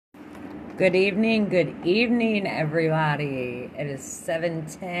Good evening, everybody. It is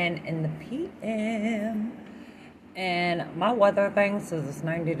 7:10 in the p.m. And my weather thing says it's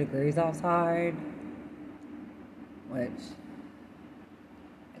 90 degrees outside, which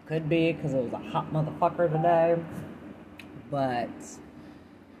it could be because it was a hot motherfucker today. But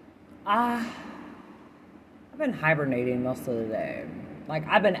I've been hibernating most of the day. Like,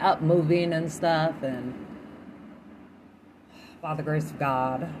 I've been up moving and stuff, and by the grace of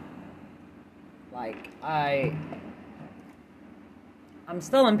God, like, I'm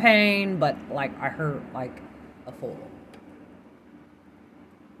still in pain, but, like, I hurt like a fool.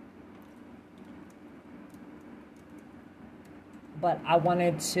 But I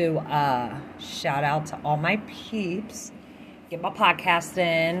wanted to shout out to all my peeps, get my podcast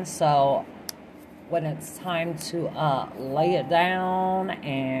in, so when it's time to lay it down,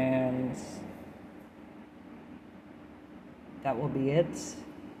 and that will be it.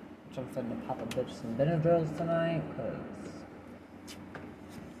 Which I'm finna pop a bitch some Benadryls tonight, because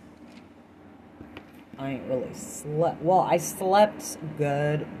I ain't really slept. Well, I slept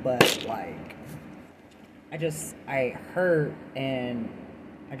good, but like, I hurt, and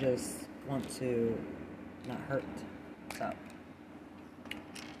I just want to not hurt. So,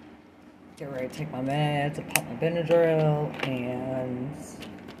 get ready to take my meds, to pop my Benadryl, and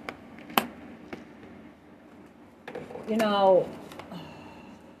you know,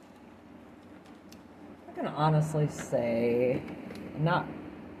 I can honestly say, not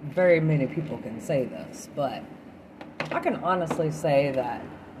very many people can say this, but I can honestly say that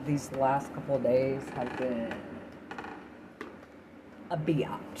these last couple of days have been a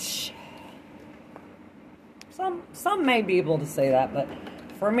biatch. Some may be able to say that, but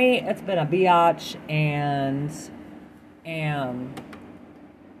for me, it's been a biatch, and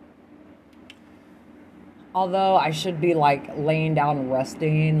although I should be like laying down and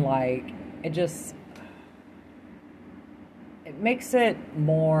resting, like, it makes it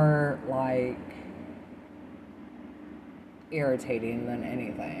more like irritating than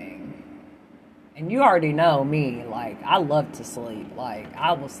anything. And you already know me, like, I love to sleep. Like,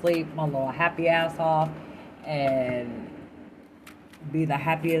 I will sleep my little happy ass off and be the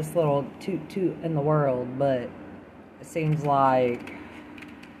happiest little toot in the world, but it seems like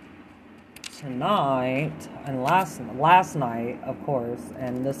tonight and last night, of course,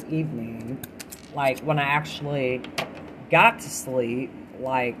 and this evening, like, when I actually got to sleep,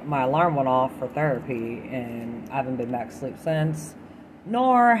 like, my alarm went off for therapy, and I haven't been back to sleep since,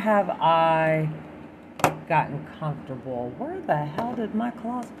 nor have I gotten comfortable. Where the hell did my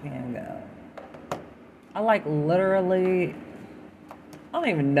clothespin go? I, like, literally, I don't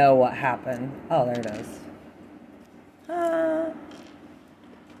even know what happened. Oh, there it is.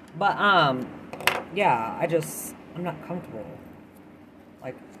 But, yeah, I'm not comfortable,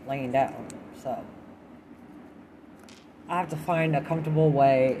 like, laying down, so I have to find a comfortable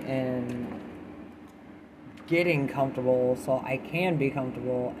way in getting comfortable so I can be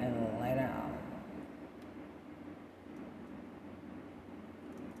comfortable and lay down.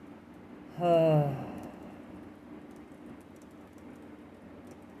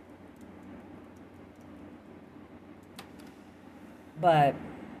 But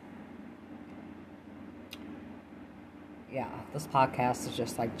yeah, this podcast is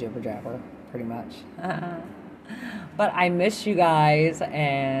just like jibber jabber, pretty much. But I miss you guys,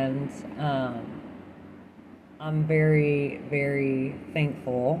 and I'm very, very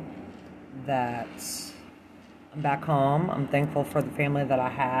thankful that I'm back home. I'm thankful for the family that I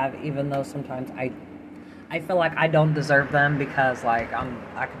have, even though sometimes I feel like I don't deserve them, because like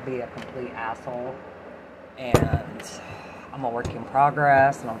I could be a complete asshole, and I'm a work in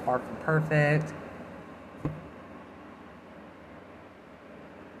progress, and I'm far from perfect.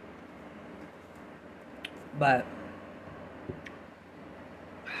 But,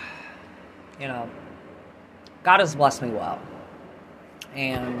 you know, God has blessed me well.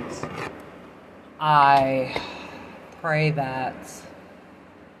 And I pray that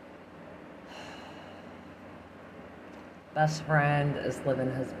best friend is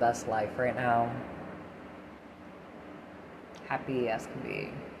living his best life right now. Happy as can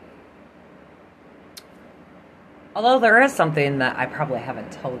be. Although there is something that I probably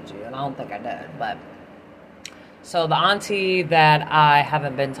haven't told you, and I don't think I did, but so the auntie that I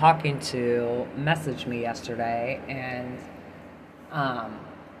haven't been talking to messaged me yesterday and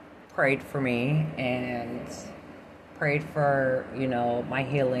prayed for me and prayed for, you know, my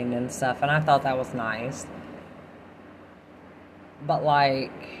healing and stuff, and I thought that was nice. But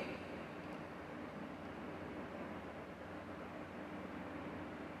like,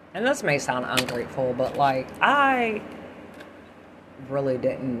 and this may sound ungrateful, but like, I really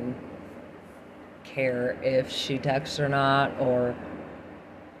didn't care if she texts or not, or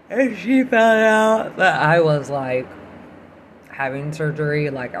if she found out that I was like having surgery.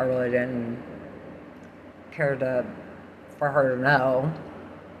 Like, I really didn't care for her to know,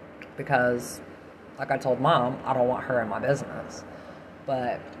 because like I told Mom, I don't want her in my business.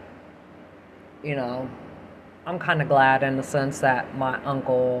 But you know, I'm kind of glad in the sense that my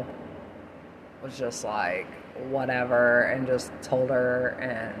uncle was just like, whatever, and just told her,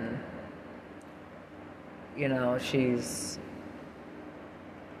 and you know, she's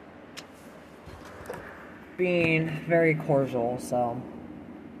being very cordial, so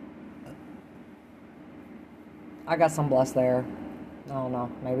I guess I'm blessed there. I don't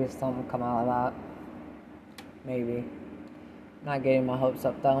know, maybe something will come out of that. Maybe. Not getting my hopes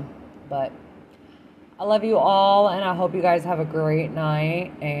up though, but I love you all, and I hope you guys have a great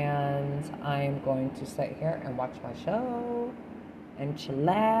night, and I'm going to sit here and watch my show and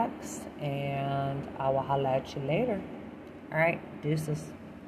chillax, and I will holla at you later. Alright, deuces.